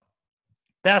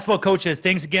Basketball coaches,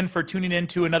 thanks again for tuning in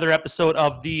to another episode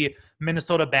of the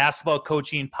Minnesota Basketball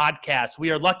Coaching Podcast.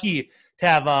 We are lucky to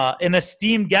have an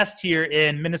esteemed guest here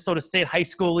in Minnesota State High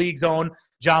School League Zone,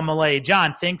 John Millea.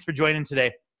 John, thanks for joining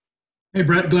today. Hey,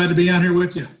 Brett, glad to be on here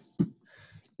with you.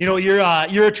 You know, you're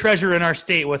a treasure in our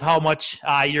state with how much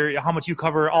you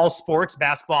cover all sports,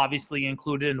 basketball obviously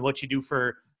included, and what you do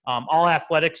for all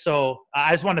athletics. So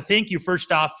I just want to thank you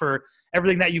first off for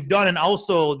everything that you've done, and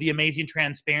also the amazing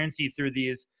transparency through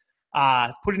these,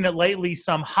 putting it lightly,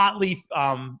 some hotly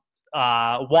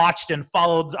watched and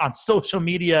followed on social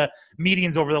media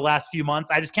meetings over the last few months.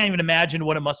 I just can't even imagine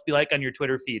what it must be like on your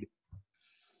Twitter feed.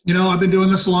 You know, I've been doing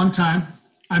this a long time.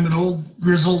 I'm an old,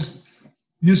 grizzled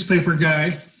newspaper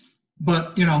guy.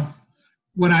 But, you know,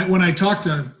 when I talk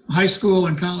to high school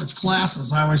and college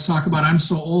classes, I always talk about I'm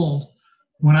so old.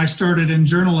 When I started in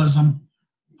journalism,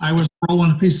 I was rolling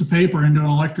a piece of paper into an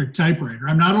electric typewriter.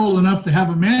 I'm not old enough to have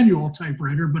a manual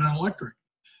typewriter, but an electric.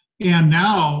 And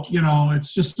now, you know,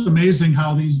 it's just amazing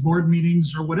how these board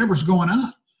meetings or whatever's going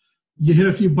on, you hit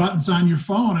a few buttons on your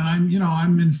phone, and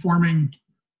I'm informing,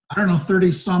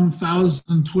 30-some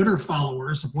thousand Twitter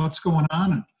followers of what's going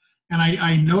on. And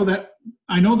I know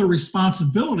the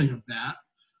responsibility of that,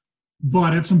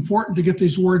 but it's important to get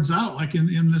these words out. Like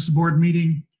in this board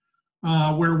meeting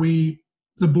where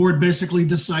the board basically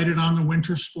decided on the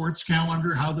winter sports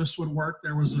calendar, how this would work.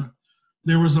 There was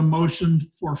a motion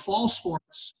for fall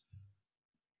sports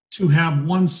to have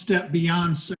one step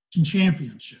beyond section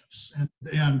championships.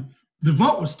 And the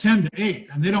vote was 10-8,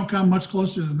 and they don't come much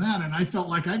closer than that. And I felt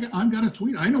like I've got a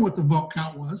tweet. I know what the vote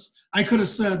count was. I could have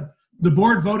said, the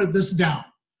board voted this down.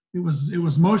 It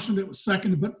was motioned, it was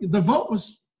seconded, but the vote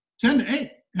was 10-8,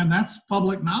 and that's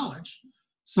public knowledge.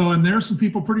 So, and there's some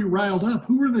people pretty riled up.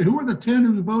 Who are the 10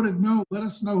 who voted no? Let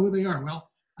us know who they are. Well,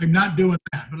 I'm not doing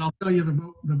that, but I'll tell you the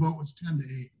vote was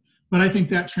 10-8. But I think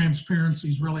that transparency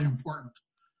is really important.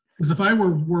 Because if I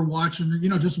were watching,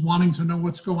 just wanting to know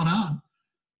what's going on,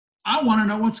 I want to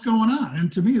know what's going on.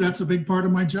 And to me, that's a big part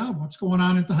of my job, what's going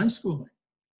on at the high school league.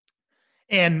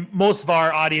 And most of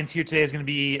our audience here today is going to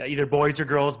be either boys or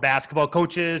girls basketball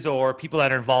coaches or people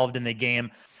that are involved in the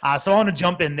game. So I want to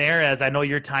jump in there, as I know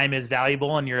your time is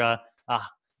valuable, and you're a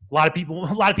lot of people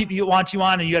want you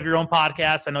on, and you have your own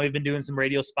podcast. I know you've been doing some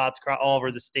radio spots all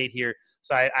over the state here.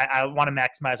 So I want to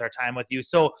maximize our time with you.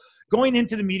 So going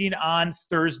into the meeting on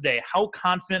Thursday, how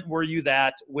confident were you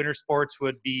that winter sports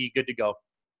would be good to go?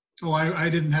 Oh, I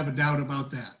didn't have a doubt about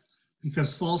that,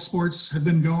 because fall sports have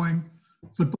been going.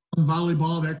 Football and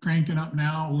volleyball, they're cranking up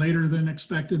now later than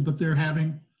expected, but they're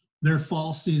having their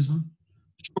fall season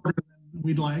shorter than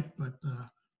we'd like. But,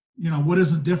 what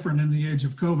isn't different in the age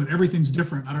of COVID? Everything's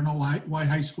different. I don't know why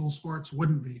high school sports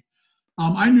wouldn't be.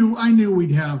 I knew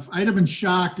I'd have been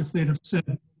shocked if they'd have said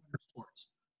sports,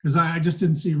 because I just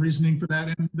didn't see reasoning for that,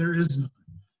 and there is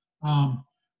nothing.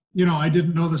 I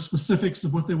didn't know the specifics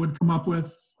of what they would come up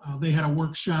with. They had a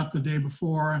workshop the day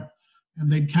before,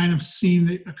 and they'd kind of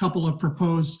seen a couple of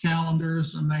proposed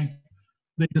calendars, and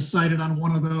they decided on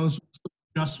one of those with some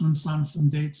adjustments on some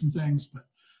dates and things. But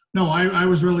no, I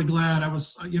was really glad. I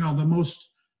was, the most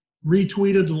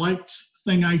retweeted, liked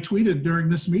thing I tweeted during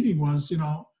this meeting was,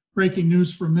 breaking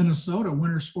news from Minnesota,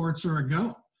 winter sports are a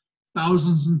go.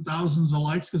 Thousands and thousands of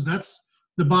likes, because that's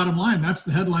the bottom line. That's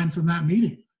the headline from that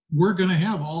meeting. We're going to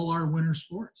have all our winter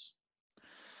sports.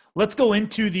 Let's go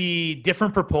into the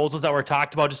different proposals that were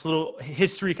talked about, just a little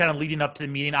history kind of leading up to the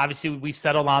meeting. Obviously, we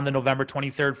settled on the November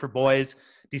 23rd for boys,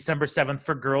 December 7th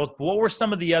for girls. But what were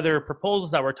some of the other proposals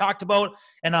that were talked about,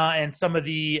 and some of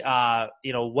the,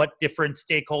 what different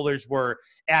stakeholders were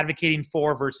advocating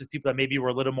for versus people that maybe were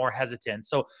a little more hesitant?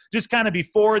 So just kind of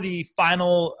before the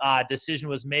final decision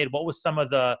was made, what was some of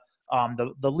the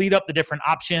lead up, the different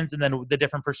options, and then the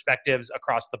different perspectives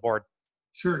across the board?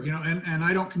 Sure. And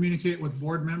I don't communicate with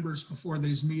board members before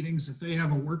these meetings. If they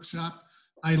have a workshop,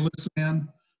 I listen in.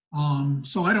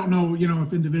 So I don't know,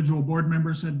 if individual board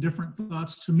members had different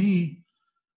thoughts. To me,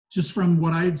 just from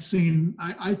what I'd seen,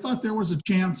 I thought there was a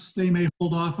chance they may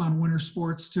hold off on winter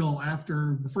sports till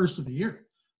after the first of the year.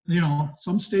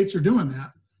 Some states are doing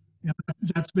that, and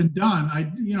that's been done.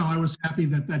 I was happy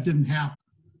that didn't happen,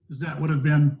 because that would have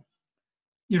been,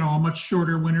 a much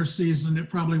shorter winter season. It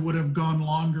probably would have gone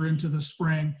longer into the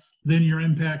spring. Then you're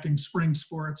impacting spring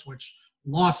sports, which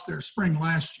lost their spring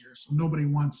last year. So nobody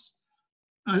wants,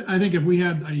 I think if we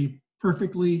had a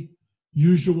perfectly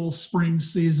usual spring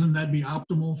season, that'd be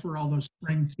optimal for all those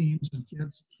spring teams and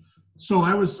kids. So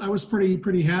I was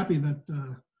pretty happy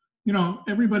that,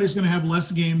 everybody's going to have less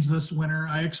games this winter.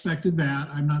 I expected that.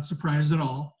 I'm not surprised at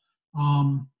all.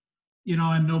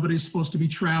 and nobody's supposed to be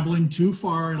traveling too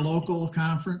far, local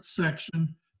conference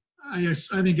section. I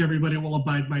think everybody will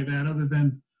abide by that, other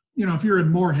than, if you're in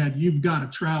Moorhead, you've got to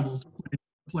travel to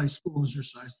play schools your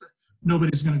size.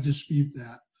 Nobody's going to dispute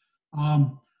that.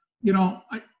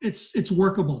 It's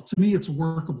workable. To me, it's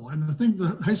workable. And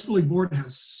the high school league board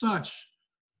has such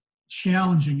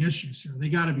challenging issues here. They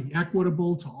got to be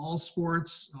equitable to all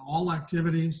sports, all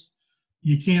activities.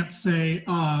 You can't say,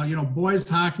 boys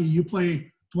hockey, you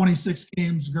play 26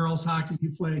 games, girls hockey,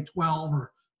 you play 12,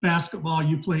 or basketball,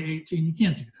 you play 18. You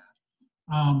can't do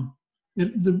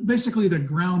that. Basically, the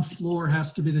ground floor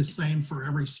has to be the same for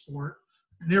every sport,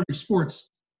 and every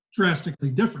sport's drastically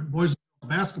different. Boys and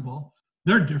girls basketball,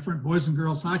 they're different. Boys and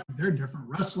girls hockey, they're different.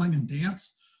 Wrestling and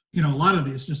dance, a lot of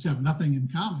these just have nothing in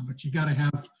common, but you got to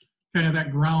have kind of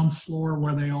that ground floor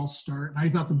where they all start. And I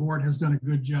thought the board has done a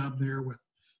good job there with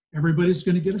everybody's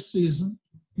going to get a season.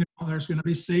 There's going to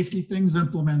be safety things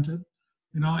implemented.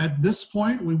 At this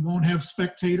point, we won't have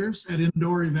spectators at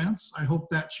indoor events. I hope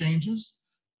that changes.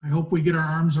 I hope we get our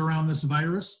arms around this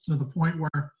virus to the point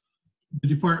where the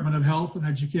Department of Health and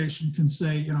Education can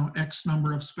say, X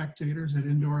number of spectators at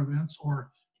indoor events,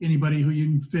 or anybody who you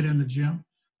can fit in the gym.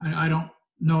 I don't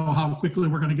know how quickly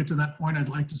we're going to get to that point. I'd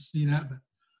like to see that, but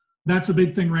that's a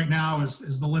big thing right now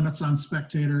is the limits on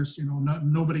spectators.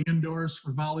 Nobody indoors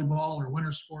for volleyball or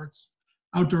winter sports.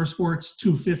 Outdoor sports,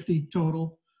 250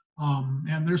 total.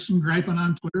 And there's some griping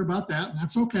on Twitter about that, and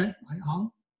that's okay.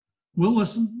 We'll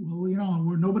listen.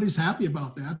 Nobody's happy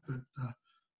about that, but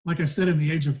like I said, in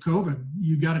the age of COVID,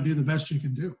 you got to do the best you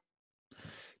can do.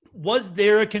 Was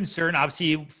there a concern,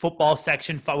 obviously football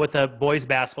section with a boys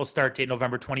basketball start date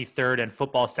November 23rd and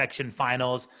football section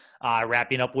finals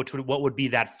wrapping up, what would be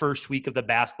that first week of the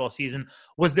basketball season?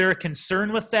 Was there a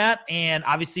concern with that? And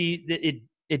obviously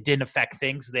it didn't affect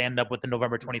things. They ended up with the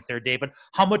November 23rd date, but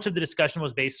how much of the discussion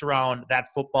was based around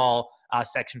that football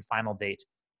section final date?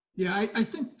 Yeah, I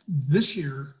think this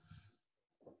year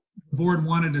the board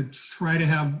wanted to try to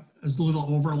have as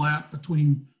little overlap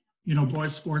between,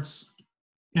 boys sports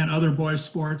and other boys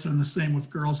sports, and the same with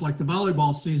girls. Like the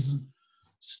volleyball season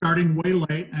starting way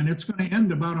late, and it's going to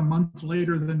end about a month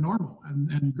later than normal.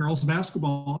 And girls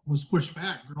basketball was pushed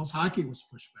back. Girls hockey was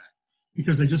pushed back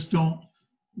because they just don't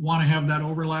want to have that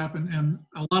overlap. And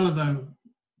a lot of the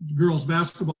girls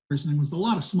basketball reasoning was a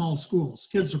lot of small schools.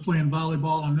 Kids are playing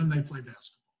volleyball and then they play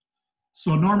basketball.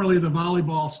 So normally the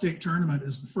volleyball state tournament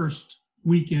is the first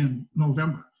week in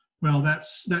November. Well, that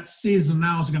season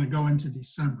now is going to go into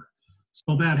December.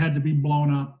 So that had to be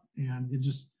blown up, and it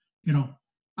just,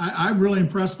 I'm really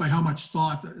impressed by how much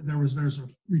thought there's a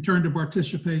return to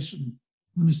participation.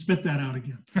 Let me spit that out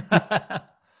again.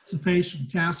 Participation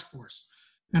task force.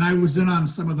 And I was in on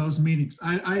some of those meetings.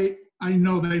 I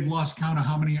know they've lost count of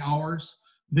how many hours.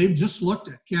 They've just looked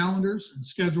at calendars and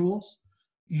schedules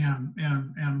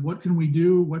and what can we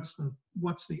do? What's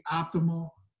the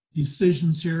optimal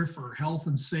decisions here for health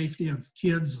and safety of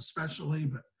kids especially,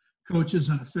 but coaches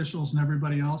and officials and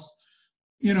everybody else.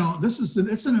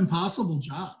 It's an impossible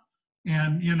job.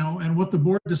 And what the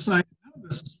board decided, none of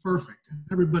this is perfect, and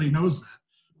everybody knows that.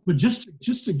 But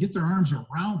just to get their arms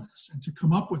around this and to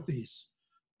come up with these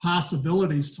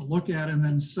possibilities to look at and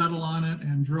then settle on it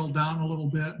and drill down a little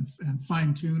bit and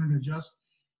fine tune and adjust.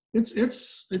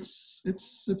 It's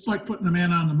like putting a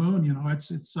man on the moon.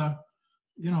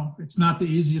 It's not the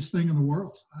easiest thing in the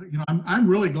world. I'm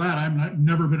really glad I've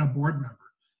never been a board member.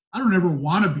 I don't ever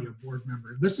want to be a board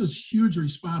member. This is huge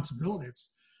responsibility.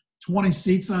 It's 20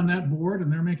 seats on that board,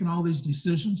 and they're making all these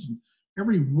decisions. And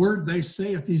every word they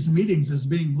say at these meetings is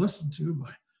being listened to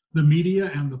by the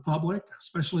media and the public,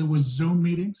 especially with Zoom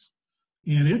meetings.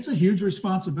 And it's a huge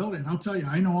responsibility. And I'll tell you,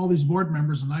 I know all these board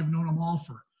members, and I've known them all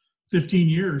for 15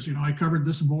 years. I covered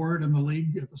this board and the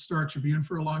league at the Star Tribune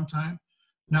for a long time.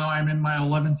 Now I'm in my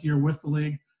 11th year with the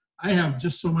league. I have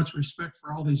just so much respect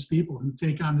for all these people who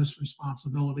take on this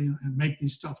responsibility and make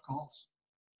these tough calls.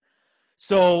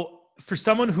 So for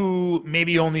someone who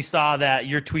maybe only saw that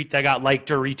your tweet that got liked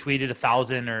or retweeted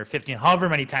 1,000 or 15, however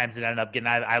many times it ended up getting,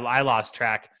 I lost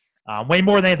track. Way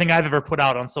more than anything I've ever put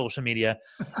out on social media.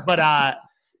 But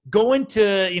going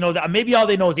to, maybe all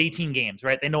they know is 18 games,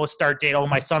 right? They know a start date. Oh,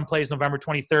 my son plays November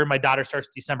 23rd. My daughter starts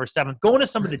December 7th. Go into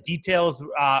some of the details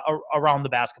around the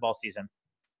basketball season.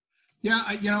 Yeah,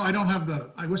 I don't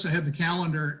have I wish I had the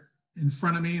calendar in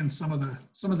front of me and some of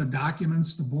the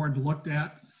documents the board looked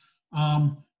at.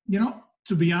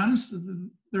 To be honest,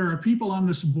 there are people on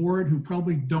this board who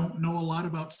probably don't know a lot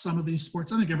about some of these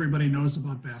sports. I think everybody knows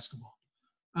about basketball.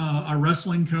 A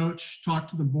wrestling coach talked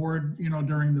to the board,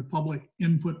 during the public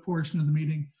input portion of the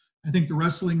meeting. I think the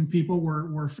wrestling people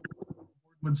were fair.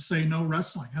 would say no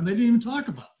wrestling, and they didn't even talk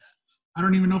about that. I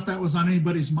don't even know if that was on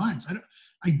anybody's minds.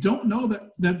 I don't know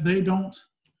that they don't.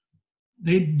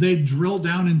 They drill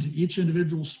down into each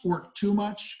individual sport too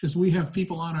much, because we have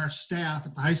people on our staff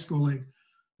at the high school league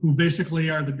who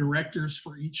basically are the directors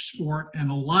for each sport,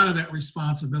 and a lot of that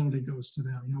responsibility goes to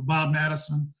them. You know, Bob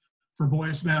Madison for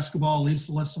boys basketball,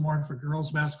 Lisa Lissamore for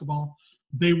girls basketball.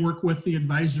 They work with the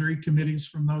advisory committees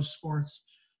from those sports,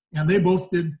 and they both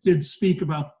did speak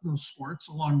about those sports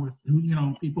along with, you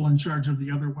know, people in charge of the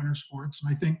other winter sports.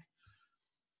 And I think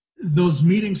those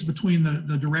meetings between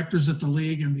the directors at the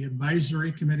league and the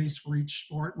advisory committees for each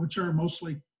sport, which are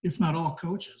mostly, if not all,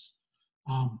 coaches,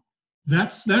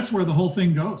 that's where the whole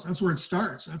thing goes. That's where it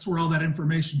starts. That's where all that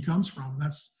information comes from.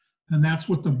 That's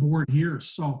what the board hears.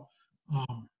 So,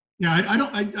 yeah,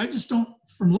 I just don't,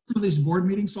 from listening to these board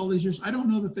meetings all these years, I don't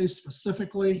know that they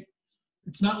specifically,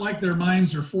 it's not like their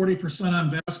minds are 40%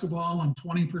 on basketball and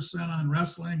 20% on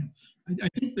wrestling. I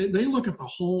think they look at the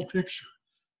whole picture.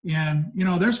 And, you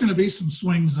know, there's going to be some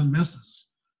swings and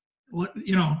misses.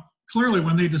 You know, clearly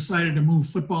when they decided to move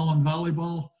football and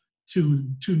volleyball to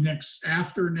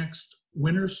after next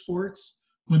winter sports,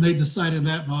 when they decided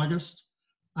that in August,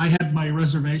 I had my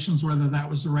reservations whether that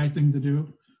was the right thing to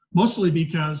do, mostly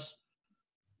because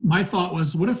my thought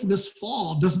was, what if this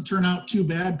fall doesn't turn out too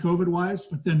bad COVID-wise,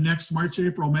 but then next March,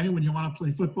 April, May, when you want to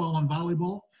play football and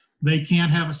volleyball, they can't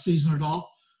have a season at all.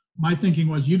 My thinking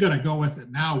was, you got to go with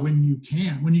it now when you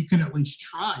can at least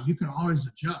try. You can always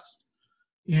adjust.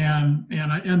 And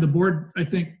the board, I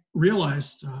think,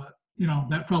 realized, you know,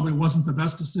 that probably wasn't the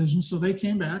best decision. So they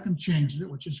came back and changed it,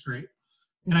 which is great.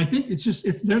 And I think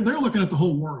they're looking at the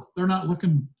whole world. They're not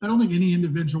looking, I don't think any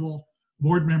individual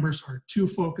board members are too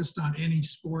focused on any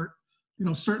sport. You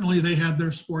know, certainly they had their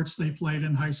sports they played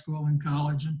in high school and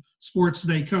college and sports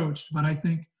they coached. But I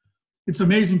think it's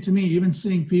amazing to me, even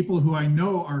seeing people who I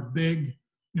know are big,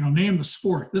 you know, name the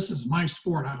sport. This is my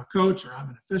sport. I'm a coach or I'm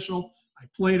an official. I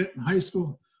played it in high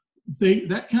school. They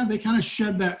kind of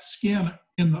shed that skin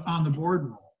on the board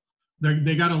role.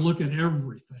 They got to look at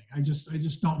everything. I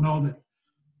just don't know that.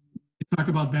 You talk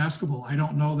about basketball. I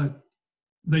don't know that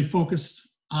they focused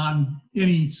on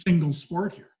any single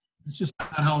sport here. It's just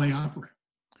not how they operate.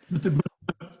 But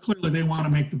clearly they want to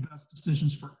make the best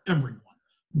decisions for everyone.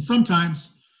 And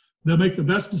sometimes they'll make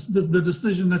the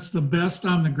decision that's the best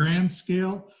on the grand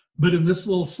scale, but in this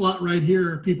little slot right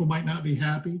here, people might not be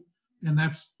happy. And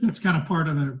that's kind of part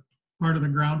of the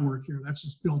groundwork here. That's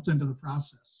just built into the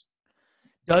process.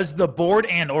 Does the board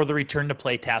or the return to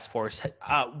play task force,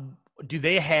 do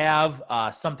they have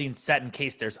something set in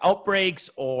case there's outbreaks,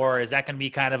 or is that going to be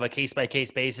kind of a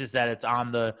case-by-case basis that it's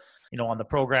on the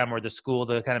program or the school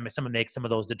to kind of make some of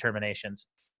those determinations?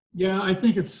 Yeah, I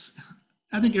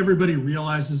think everybody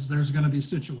realizes there's going to be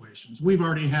situations. We've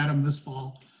already had them this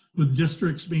fall with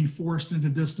districts being forced into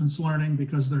distance learning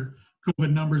because their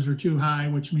COVID numbers are too high,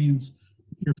 which means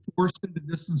you're forced into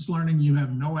distance learning. You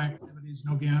have no activities,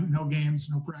 no games,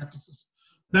 no practices.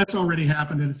 That's already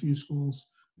happened at a few schools.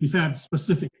 We've had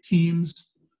specific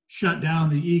teams shut down.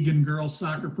 The Egan girls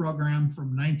soccer program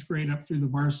from 9th grade up through the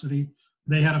varsity.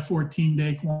 They had a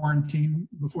 14-day quarantine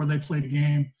before they played a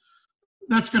game.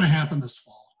 That's going to happen this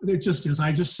fall. It just is.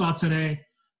 I just saw today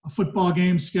a football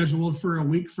game scheduled for a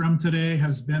week from today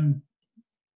has been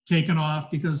taken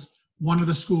off because one of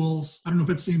the schools, I don't know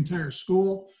if it's the entire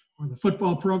school or the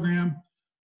football program,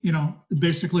 you know,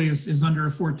 basically is under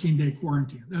a 14-day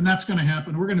quarantine. And that's going to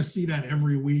happen. We're going to see that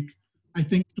every week, I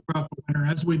think, throughout the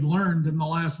winter. As we've learned in the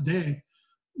last day,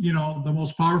 you know, the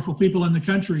most powerful people in the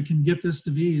country can get this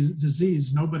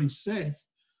disease. Nobody's safe.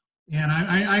 And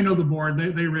I know the board,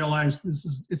 they realize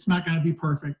it's not going to be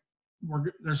perfect.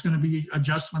 There's going to be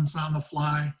adjustments on the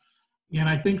fly. And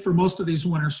I think for most of these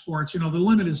winter sports, you know, the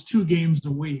limit is 2 games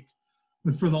a week.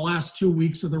 But for the last 2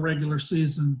 weeks of the regular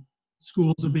season,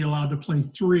 schools will be allowed to play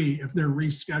 3 if they're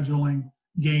rescheduling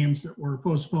games that were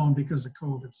postponed because of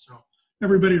COVID. So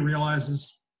everybody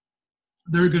realizes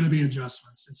there are going to be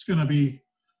adjustments. It's going to be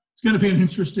an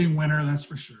interesting winter, that's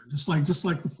for sure. Just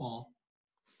like the fall.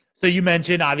 So you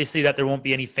mentioned obviously that there won't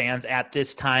be any fans at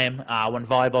this time. When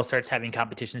volleyball starts having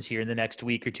competitions here in the next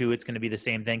week or 2, it's going to be the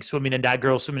same thing.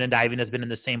 Girls swimming and diving has been in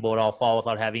the same boat all fall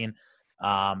without having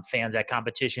fans at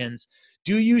competitions.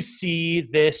 Do you see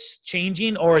this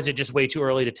changing, or is it just way too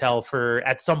early to tell for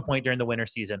at some point during the winter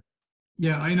season?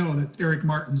 Yeah, I know that Eric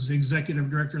Martin's the executive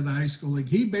director of the high school league.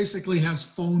 He basically has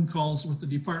phone calls with the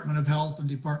Department of Health and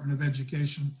Department of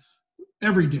Education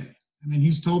every day. I mean,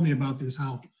 he's told me about this,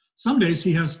 how some days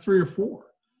he has 3 or 4.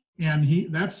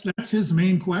 And that's his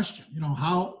main question. You know,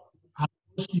 how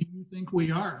close do you think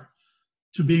we are?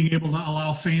 to being able to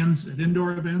allow fans at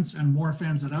indoor events and more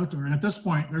fans at outdoor. And at this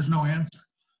point, there's no answer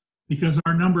because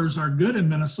our numbers are good in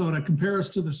Minnesota. Compare us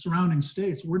to the surrounding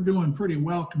states. We're doing pretty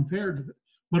well compared to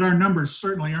but our numbers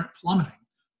certainly aren't plummeting.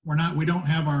 We don't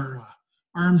have our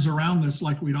arms around this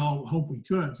like we'd all hope we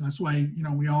could. So that's why,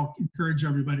 we all encourage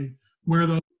everybody, wear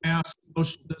those masks,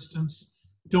 social distance.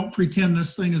 Don't pretend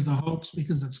this thing is a hoax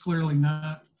because it's clearly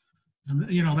not. And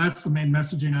that's the main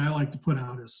messaging I like to put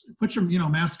out is put your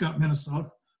mask up,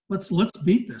 Minnesota. Let's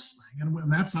beat this thing,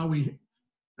 and that's how we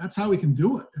can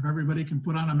do it. If everybody can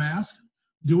put on a mask,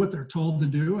 do what they're told to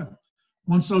do, and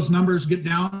once those numbers get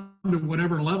down to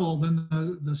whatever level, then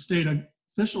the state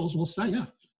officials will say, yeah,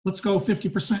 let's go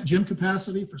 50% gym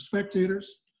capacity for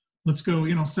spectators. Let's go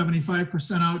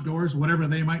 75% outdoors, whatever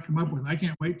they might come up with. I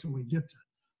can't wait till we get to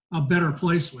a better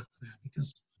place with that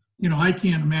because. I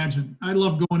can't imagine. I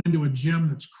love going into a gym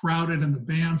that's crowded and the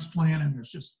band's playing and there's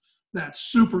just that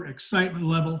super excitement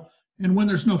level. And when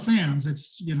there's no fans,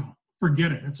 it's,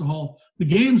 forget it. The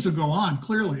games will go on.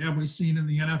 Clearly, have we seen in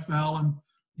the NFL and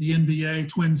the NBA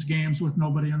Twins games with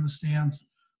nobody in the stands?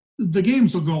 The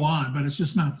games will go on, but it's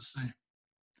just not the same.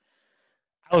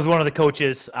 I was one of the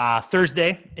coaches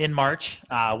Thursday in March,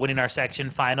 winning our section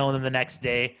final. And then the next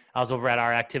day I was over at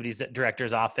our activities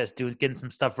director's office getting some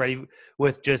stuff ready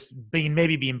with just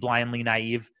being blindly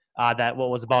naive that what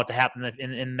was about to happen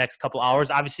in the next couple hours.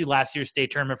 Obviously last year's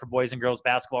state tournament for boys and girls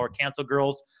basketball were canceled.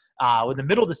 Girls in the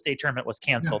middle of the state tournament was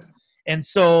canceled. Yeah. And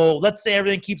so let's say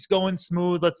everything keeps going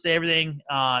smooth. Let's say everything,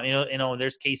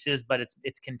 there's cases, but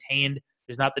it's contained.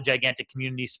 There's not the gigantic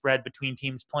community spread between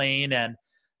teams playing and,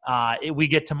 we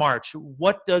get to March.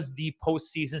 What does the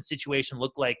postseason situation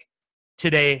look like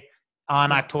today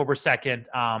on October 2nd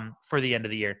for the end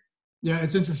of the year? Yeah,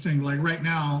 it's interesting. Like right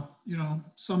now,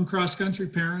 some cross-country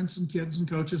parents and kids and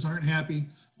coaches aren't happy.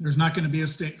 There's not going to be a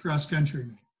state cross-country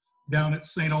meet down at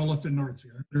St. Olaf in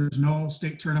Northfield. There's no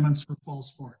state tournaments for fall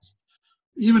sports.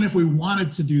 Even if we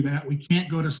wanted to do that, we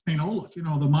can't go to St. Olaf. The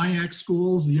MIAC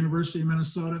schools, the University of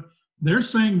Minnesota, they're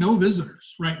saying no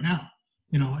visitors right now.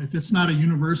 If it's not a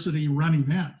university-run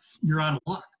event, you're out of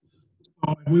luck.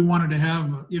 So if we wanted to have,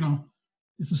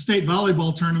 if the state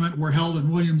volleyball tournament were held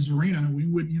in Williams Arena, we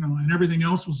would, and everything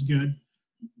else was good.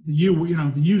 The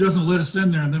U doesn't let us in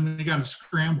there, and then we got to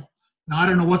scramble. Now, I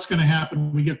don't know what's going to happen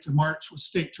when we get to March with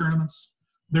state tournaments.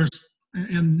 There's,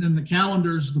 in the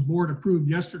calendars the board approved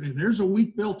yesterday, there's a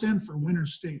week built in for winter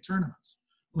state tournaments,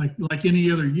 like any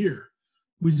other year.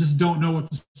 We just don't know what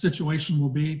the situation will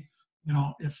be.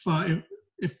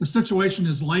 If the situation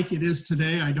is like it is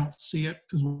today, I don't see it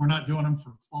because we're not doing them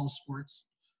for fall sports.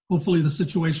 Hopefully the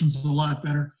situation's a lot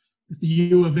better. If the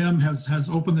U of M has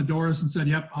opened the doors and said,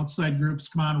 yep, outside groups,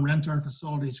 come on, rent our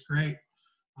facilities, great.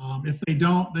 If they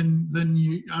don't, then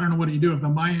I don't know what do you do. If the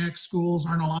MIAC schools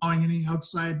aren't allowing any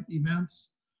outside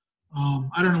events,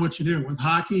 I don't know what you do. With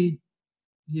hockey,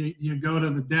 you go to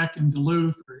the deck in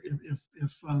Duluth, or if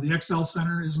the XL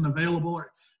Center isn't available,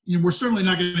 or, we're certainly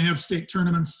not going to have state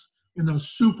tournaments in those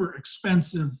super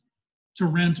expensive to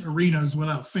rent arenas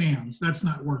without fans. That's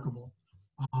not workable.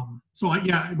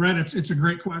 Brett, it's a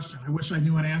great question. I wish I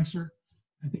knew an answer.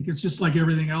 I think it's just like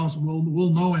everything else.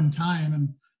 We'll know in time.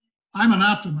 And I'm an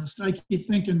optimist. I keep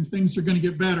thinking things are going to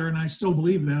get better, and I still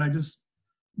believe that.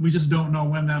 We just don't know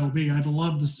when that'll be. I'd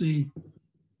love to see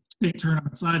state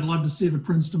tournaments. I'd love to see the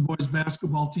Princeton boys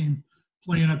basketball team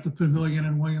playing at the Pavilion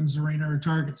in Williams Arena or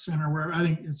Target Center, where I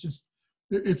think it's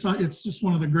just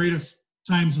one of the greatest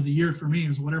times of the year for me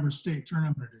is whatever state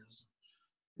tournament it is.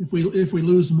 If we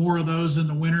lose more of those in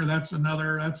the winter, that's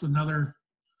another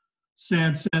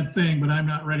sad thing, but I'm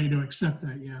not ready to accept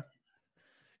that yet.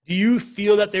 Do you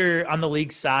feel that they're on the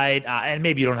league side, and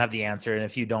maybe you don't have the answer, and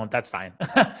if you don't, that's fine.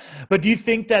 But do you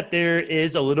think that there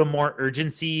is a little more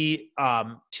urgency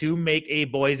to make a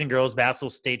boys and girls basketball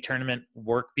state tournament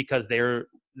work because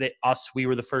we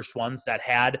were the first ones that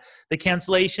had the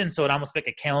cancellation, so it almost like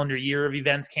a calendar year of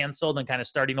events canceled and kind of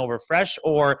starting over fresh?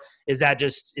 Or is that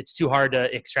just it's too hard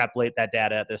to extrapolate that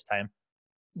data at this time?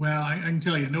 Well, I can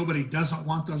tell you, nobody doesn't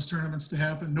want those tournaments to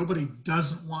happen. Nobody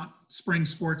doesn't want spring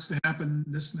sports to happen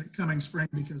this coming spring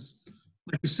because,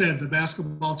 like you said, the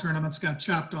basketball tournaments got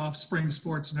chopped off. Spring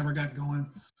sports never got going.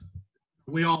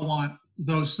 We all want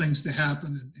those things to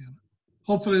happen, and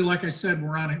hopefully, like I said,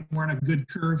 we're on a good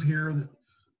curve here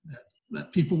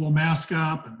that people will mask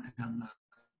up and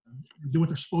do what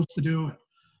they're supposed to do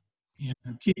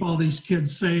and keep all these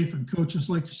kids safe, and coaches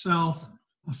like yourself and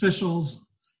officials.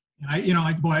 And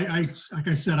like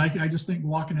I said, I just think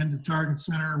walking into Target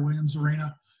Center or Williams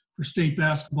Arena for state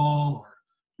basketball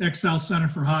or XL Center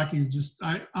for hockey is just,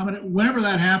 whenever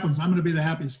that happens, I'm going to be the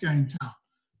happiest guy in town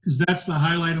because that's the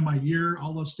highlight of my year,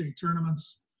 all those state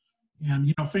tournaments. And,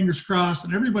 you know, fingers crossed,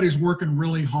 and everybody's working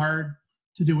really hard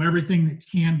to do everything that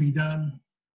can be done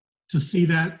to see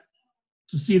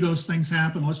those things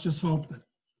happen. Let's just hope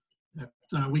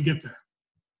that we get there.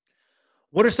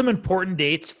 What are some important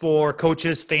dates for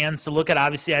coaches, fans to look at?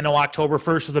 Obviously, I know October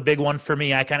 1st was a big one for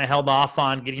me. I kind of held off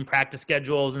on getting practice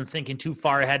schedules and thinking too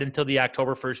far ahead until the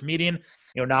October 1st meeting.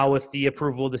 You know, now with the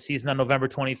approval of the season on November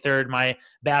 23rd, my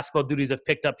basketball duties have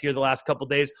picked up here the last couple of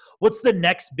days. What's the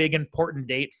next big important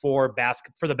date for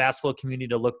the basketball community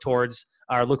to look towards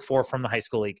or look for from the high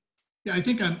school league? Yeah, I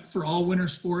think for all winter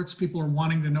sports, people are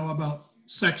wanting to know about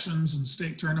sections and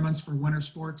state tournaments for winter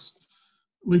sports.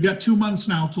 We've got 2 months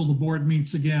now till the board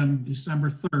meets again, December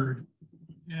 3rd.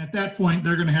 And at that point,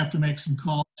 they're going to have to make some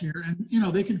calls here. And, you know,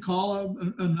 they can call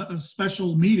a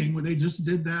special meeting where they just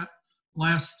did that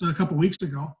last couple weeks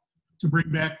ago to bring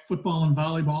back football and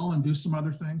volleyball and do some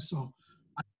other things. So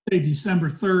I say December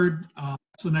 3rd,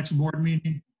 that's the next board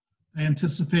meeting. I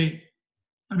anticipate,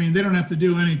 I mean, they don't have to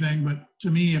do anything, but to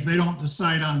me, if they don't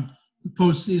decide on the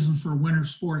postseason for winter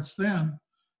sports then,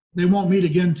 they won't meet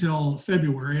again till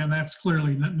February, and that's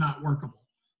clearly not workable.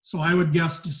 So I would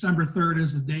guess December 3rd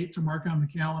is a date to mark on the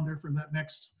calendar for that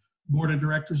next board of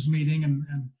directors meeting.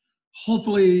 And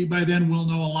hopefully by then we'll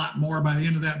know a lot more. By the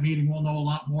end of that meeting, we'll know a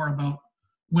lot more about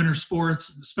winter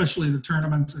sports, especially the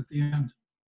tournaments at the end.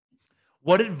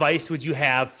 What advice would you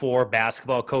have for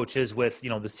basketball coaches with, you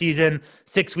know, the season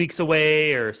 6 weeks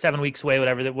away or 7 weeks away,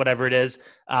 whatever it is?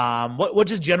 What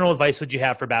just general advice would you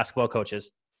have for basketball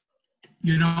coaches?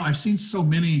 You know, I've seen so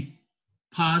many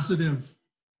positive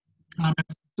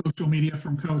comments on social media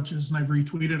from coaches, and I've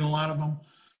retweeted a lot of them.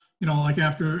 You know, like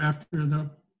after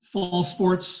the fall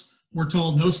sports, we're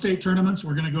told no state tournaments.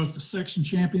 We're going to go to the section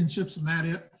championships, and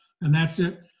that's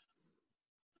it.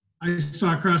 I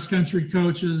saw cross-country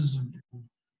coaches,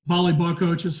 volleyball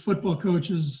coaches, football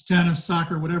coaches, tennis,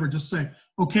 soccer, whatever, just say,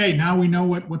 okay, now we know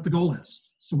what the goal is.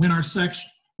 It's to win our section.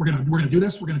 We're gonna do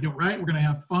this. We're gonna do it right. We're gonna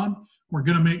have fun. We're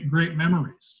gonna make great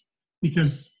memories,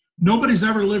 because nobody's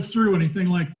ever lived through anything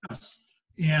like this.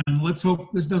 And let's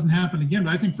hope this doesn't happen again.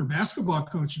 But I think for basketball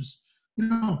coaches, you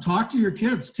know, talk to your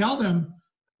kids. Tell them.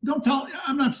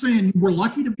 I'm not saying we're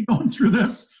lucky to be going through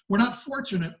this. We're not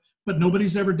fortunate, but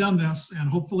nobody's ever done this, and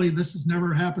hopefully this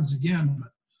never happens again. But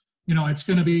you know, it's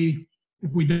going to be,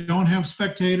 if we don't have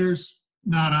spectators,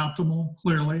 not optimal.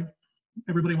 Clearly,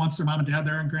 everybody wants their mom and dad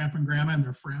there, and grandpa and grandma and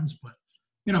their friends. But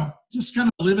you know, just kind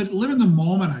of live in the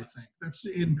moment. I think that's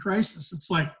in crisis.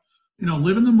 It's like, you know,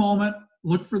 live in the moment.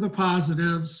 Look for the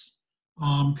positives,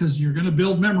 because you're going to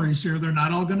build memories here. They're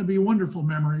not all going to be wonderful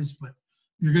memories, but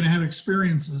you're going to have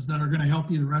experiences that are going to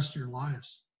help you the rest of your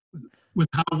lives with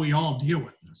how we all deal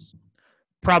with this.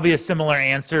 Probably a similar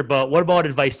answer, but what about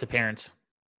advice to parents?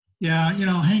 Yeah, you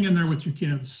know, hang in there with your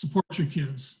kids, support your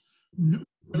kids.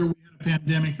 Whether we had a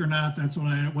pandemic or not, that's what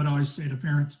I would always say to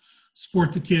parents.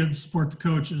 Support the kids, support the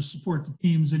coaches, support the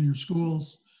teams in your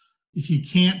schools. If you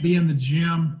can't be in the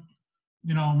gym,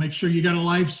 you know, make sure you got a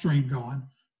live stream going.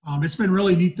 It's been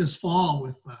really neat this fall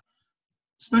with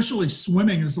especially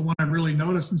swimming is the one I've really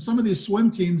noticed. And some of these swim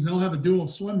teams, they'll have a dual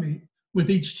swim meet with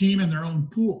each team in their own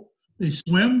pool. They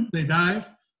swim, they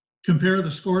dive, compare the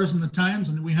scores and the times,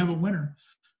 and we have a winner.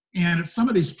 And at some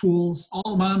of these pools,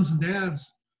 all the moms and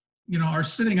dads, you know, are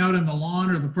sitting out in the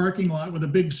lawn or the parking lot with a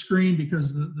big screen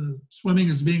because the swimming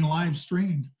is being live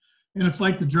streamed. And it's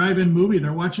like the drive-in movie.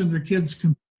 They're watching their kids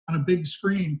on a big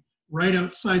screen right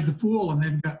outside the pool, and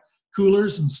they've got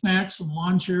coolers and snacks and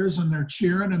lawn chairs, and they're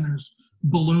cheering, and there's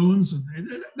balloons. And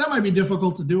that might be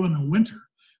difficult to do in the winter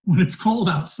when it's cold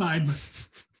outside,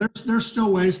 but there's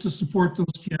still ways to support those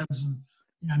kids.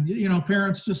 And you know,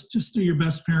 parents, just do your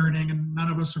best parenting. And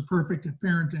none of us are perfect at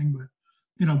parenting, but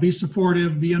you know, be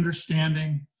supportive, be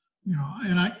understanding. You know,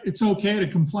 and it's okay to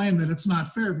complain that it's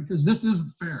not fair, because this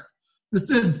isn't fair. This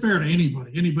isn't fair to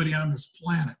anybody on this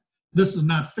planet. This is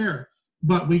not fair.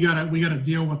 But we gotta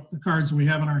deal with the cards we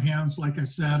have in our hands, like I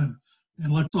said,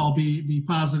 and let's all be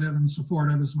positive and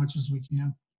supportive as much as we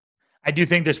can. I do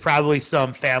think there's probably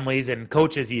some families and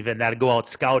coaches even that go out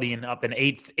scouting up in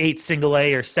eight single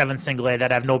A or 7 single A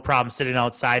that have no problem sitting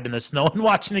outside in the snow and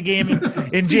watching a game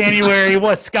in January.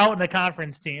 Scouting a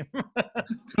conference team.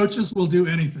 Coaches will do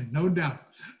anything, no doubt.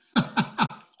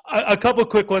 A couple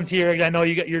quick ones here. I know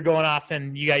you're going off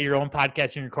and you got your own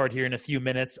podcast you record here in a few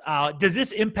minutes. Does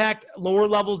this impact lower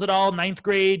levels at all? 9th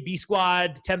grade, B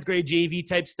squad, 10th grade JV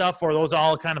type stuff, or are those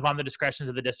all kind of on the discretions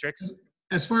of the districts?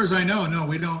 As far as I know, no,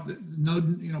 we don't. No,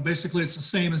 you know, basically it's the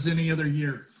same as any other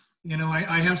year. You know,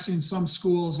 I have seen some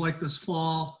schools like this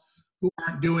fall who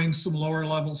aren't doing some lower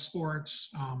level sports.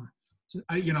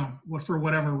 for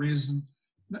whatever reason.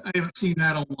 I haven't seen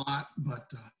that a lot,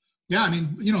 but yeah, I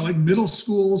mean, like middle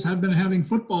schools have been having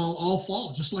football all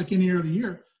fall, just like any other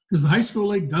year, because the high school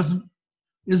league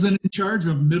isn't in charge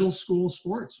of middle school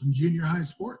sports and junior high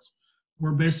sports.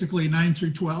 We're basically 9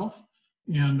 through 12,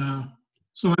 and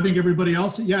so I think everybody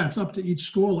else, yeah, it's up to each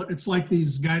school. It's like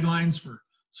these guidelines for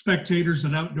spectators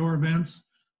at outdoor events.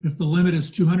 If the limit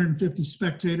is 250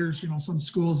 spectators, some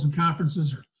schools and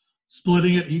conferences are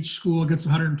splitting it. Each school gets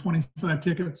 125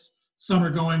 tickets. Some are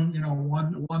going,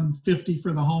 150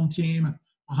 for the home team and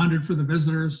 100 for the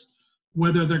visitors.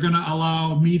 Whether they're going to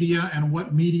allow media and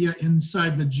what media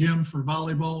inside the gym for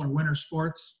volleyball or winter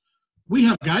sports, we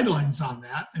have guidelines on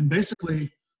that. And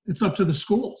basically, it's up to the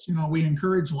schools. We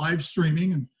encourage live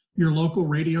streaming and your local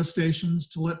radio stations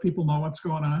to let people know what's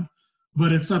going on.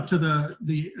 But it's up to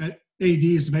the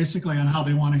ADs basically on how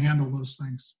they want to handle those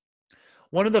things.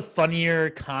 One of the funnier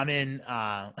common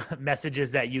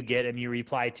messages that you get and you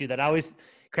reply to that always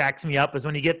cracks me up is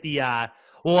when you get the,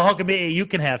 well, how come AAU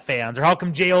can have fans, or how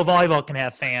come JO volleyball can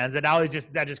have fans? And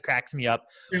that just cracks me up.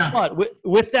 Yeah. But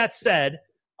with that said,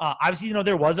 obviously,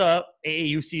 there was a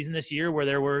AAU season this year where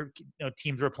there were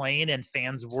teams were playing and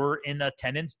fans were in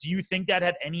attendance. Do you think that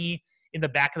had any, in the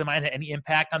back of the mind, had any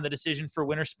impact on the decision for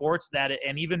winter sports,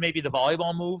 and even maybe the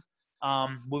volleyball move,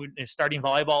 starting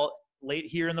volleyball late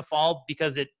here in the fall,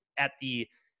 because it at the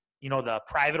the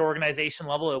private organization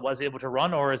level it was able to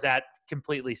run, or is that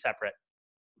completely separate?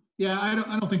 Yeah, I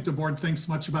don't think the board thinks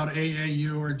much about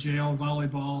AAU or JO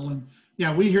volleyball, and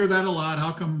yeah, we hear that a lot.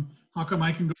 How come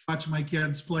I can go watch my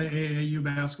kids play AAU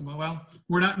basketball? Well,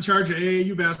 we're not in charge of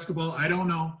AAU basketball. I don't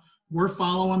know. We're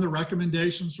following the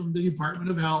recommendations from the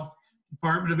Department of Health,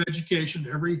 Department of Education.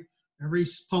 Every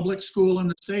public school in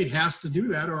the state has to do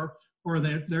that, or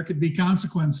there could be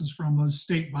consequences from those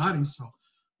state bodies. So,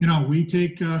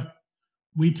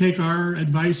 we take our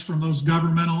advice from those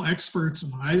governmental experts.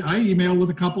 And I emailed with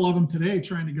a couple of them today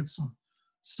trying to get some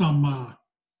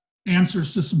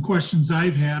answers to some questions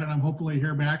I've had, and I'm hopefully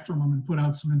hear back from them and put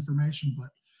out some information. But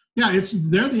yeah,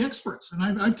 they're the experts,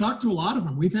 and I've talked to a lot of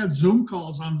them. We've had Zoom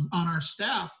calls on our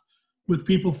staff with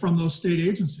people from those state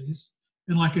agencies.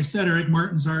 And like I said, Eric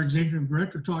Martin's our executive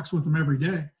director, talks with them every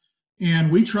day.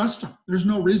 And we trust them. There's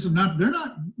no reason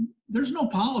there's no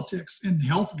politics in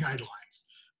health guidelines.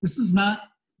 This is not,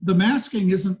 the masking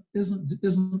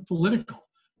isn't political.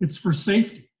 It's for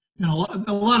safety. And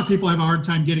a lot of people have a hard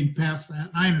time getting past that.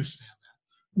 And I understand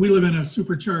that. We live in a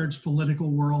supercharged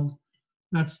political world.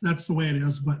 That's the way it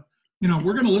is. But,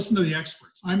 we're going to listen to the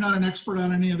experts. I'm not an expert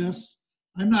on any of this.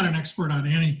 I'm not an expert on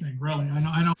anything, really.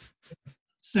 I know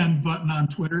send button on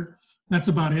Twitter. That's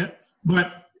about it.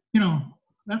 But,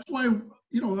 that's why,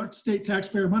 state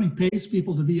taxpayer money pays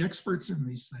people to be experts in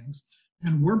these things.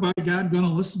 And we're, by God, going to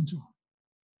listen to them.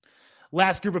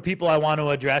 Last group of people I want to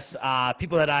address,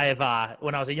 people that I have,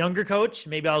 when I was a younger coach,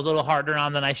 maybe I was a little harder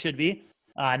on than I should be.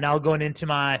 Now going into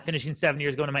my finishing 7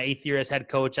 years, going to my 8th year as head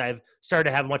coach, I've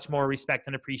started to have much more respect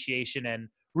and appreciation, and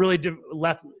really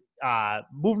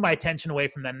moved my attention away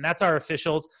from them. And that's our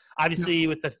officials. Obviously,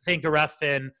 with the Think a Ref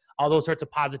and all those sorts of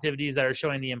positivities that are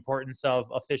showing the importance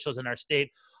of officials in our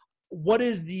state.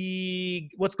 What's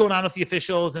going on with the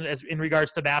officials and in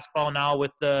regards to basketball now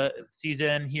with the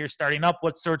season here starting up?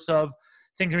 What sorts of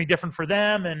things are going to be different for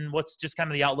them, and what's just kind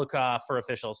of the outlook for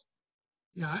officials?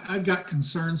 Yeah, I've got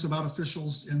concerns about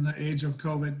officials in the age of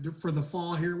COVID for the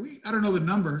fall here. I don't know the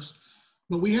numbers,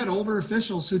 but we had older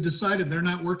officials who decided they're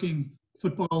not working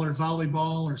football or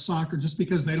volleyball or soccer just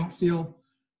because they don't feel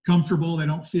comfortable, they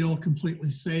don't feel completely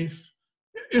safe.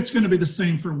 It's going to be the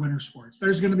same for winter sports.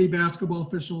 There's going to be basketball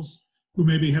officials who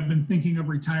maybe have been thinking of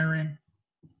retiring,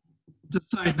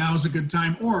 decide now is a good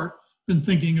time, or been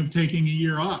thinking of taking a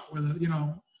year off.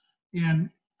 And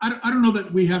I don't know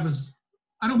that we have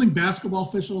I don't think basketball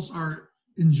officials are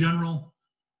in general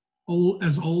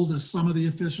as old as some of the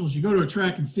officials. You go to a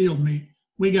track and field meet,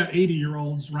 we got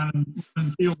 80-year-olds running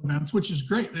field events, which is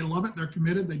great. They love it. They're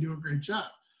committed. They do a great job.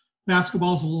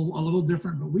 Basketball's a little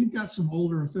different, but we've got some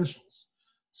older officials.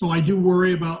 So I do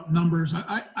worry about numbers.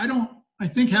 I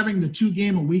think having the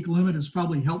 2-game-a-week limit is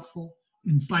probably helpful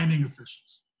in finding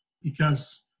officials,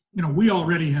 because, we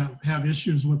already have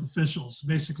issues with officials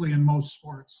basically in most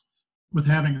sports with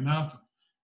having enough.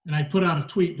 And I put out a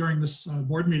tweet during this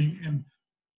board meeting, and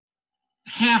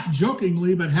half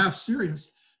jokingly, but half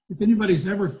serious, if anybody's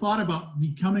ever thought about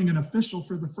becoming an official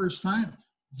for the first time,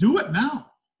 do it now.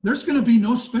 There's going to be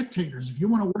no spectators. If you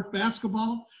want to work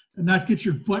basketball and not get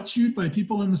your butt chewed by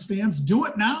people in the stands, do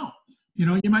it now.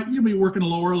 You'll be working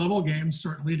lower level games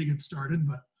certainly to get started,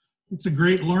 but it's a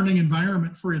great learning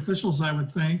environment for officials, I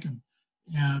would think.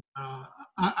 And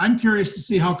I'm curious to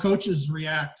see how coaches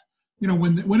react. You know,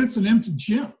 when it's an empty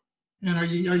gym, and are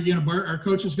you going to are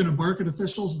coaches going to bark at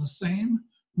officials the same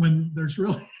when there's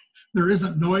really there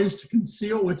isn't noise to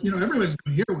conceal what everybody's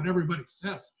going to hear what everybody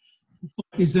says. It's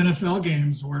like these NFL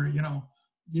games where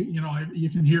you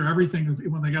can hear everything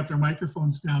when they got their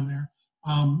microphones down there.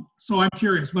 So I'm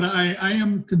curious, but I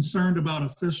am concerned about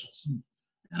officials,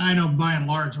 and I know by and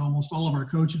large almost all of our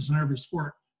coaches in every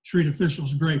sport treat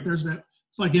officials great. There's that.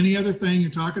 It's like any other thing. You're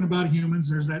talking about humans.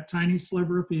 There's that tiny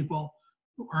sliver of people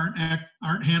who aren't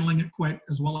handling it quite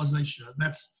as well as they should.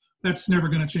 That's never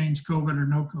going to change, COVID or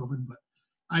no COVID. But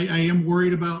I am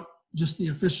worried about just the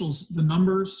officials, the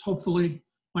numbers. Hopefully,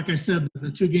 like I said, the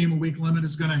 2-game-a-week limit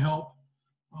is going to help.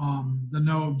 The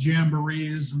no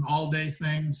jamborees and all-day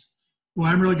things. Well,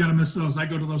 I'm really going to miss those. I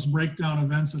go to those breakdown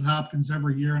events at Hopkins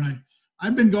every year, and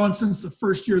I've been going since the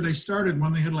first year they started,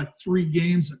 when they had like 3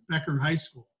 games at Becker High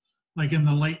School, like in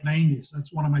the late 90s.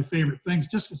 That's one of my favorite things,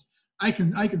 just because I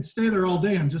can stay there all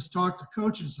day and just talk to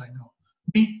coaches I know,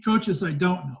 meet coaches I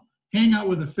don't know, hang out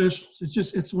with officials.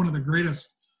 It's one of the greatest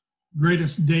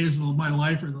days of my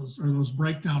life are those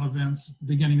breakdown events at the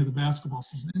beginning of the basketball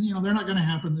season. And they're not going to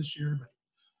happen this year, but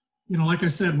like I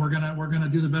said, we're gonna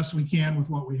do the best we can with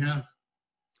what we have.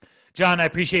 John, I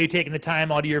appreciate you taking the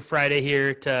time out of your Friday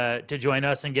here to join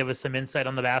us and give us some insight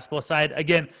on the basketball side.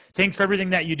 Again, thanks for everything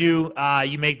that you do.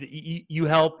 You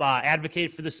help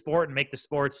advocate for the sport and make the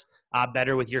sports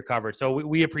better with your coverage. So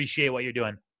we appreciate what you're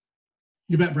doing.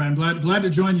 You bet, Brad. Glad to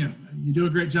join you. You do a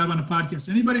great job on the podcast.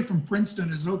 Anybody from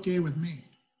Princeton is okay with me.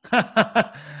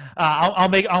 I'll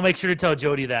make sure to tell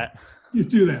Jody that. You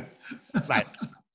do that. Bye.